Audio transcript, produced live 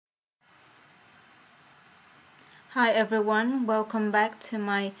Hi everyone, welcome back to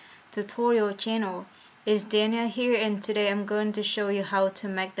my tutorial channel. It's Daniel here, and today I'm going to show you how to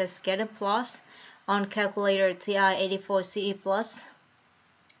make the scatter plots on calculator TI84 CE+.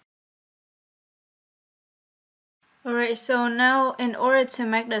 Alright, so now in order to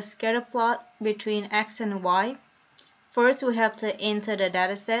make the scatter plot between X and Y, first we have to enter the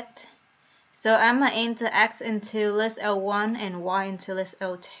dataset. So I'm going to enter X into list L1 and Y into list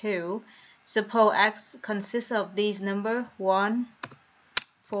L2. Suppose X consists of these numbers 1,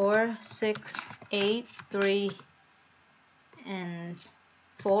 4, 6, 8, 3, and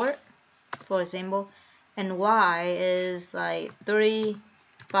 4, for example, and Y is like 3,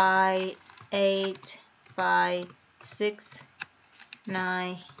 5, 8, 5, 6,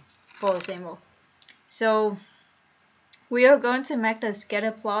 9, for example. So we are going to make the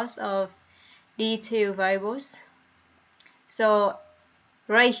scatter plots of these two variables. So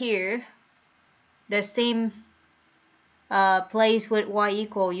right here, the same place with y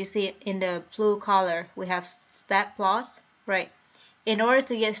equal, you see in the blue color, we have stat plots, right? In order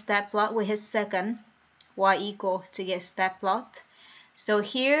to get stat plot, we hit second, y equal to get stat plot. So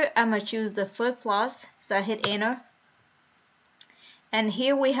here I'm gonna choose the first plot, so I hit enter. And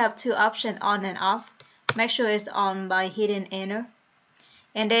here we have two options, on and off. Make sure it's on by hitting enter.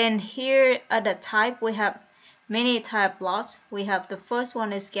 And then here at the type, we have many type plots. We have the first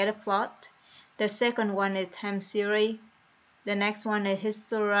one is scatter plot, the second one is time series, the next one is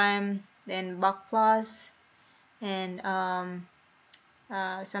histogram, then box plots, and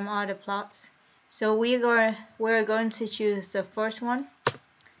some other plots. So we're going to choose the first one,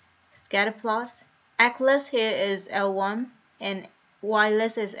 scatter plots. X list here is L1 and Y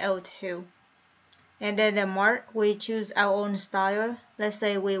list is L2. And then the mark, we choose our own style. Let's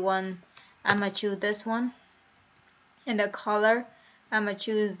say I'm gonna choose this one. And the color, I'm gonna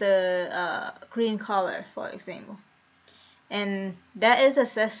choose the green color, for example. And that is the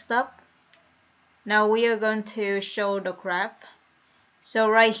set step. Now we are going to show the graph. So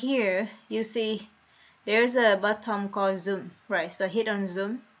right here, you see there's a button called zoom, right? So hit on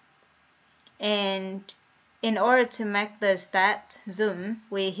zoom. And in order to make the stat zoom,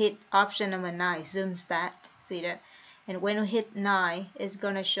 we hit option number 9, zoom stat. See that? And when we hit 9, it's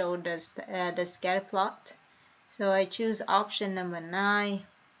gonna show the scatter plot. So I choose option number 9.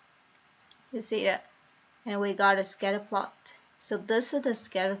 You see that? And we got a scatter plot. So this is the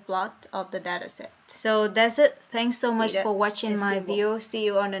scatter plot of the dataset. So that's it. Thanks so much for watching my video. See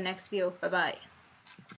you on the next video. Bye bye.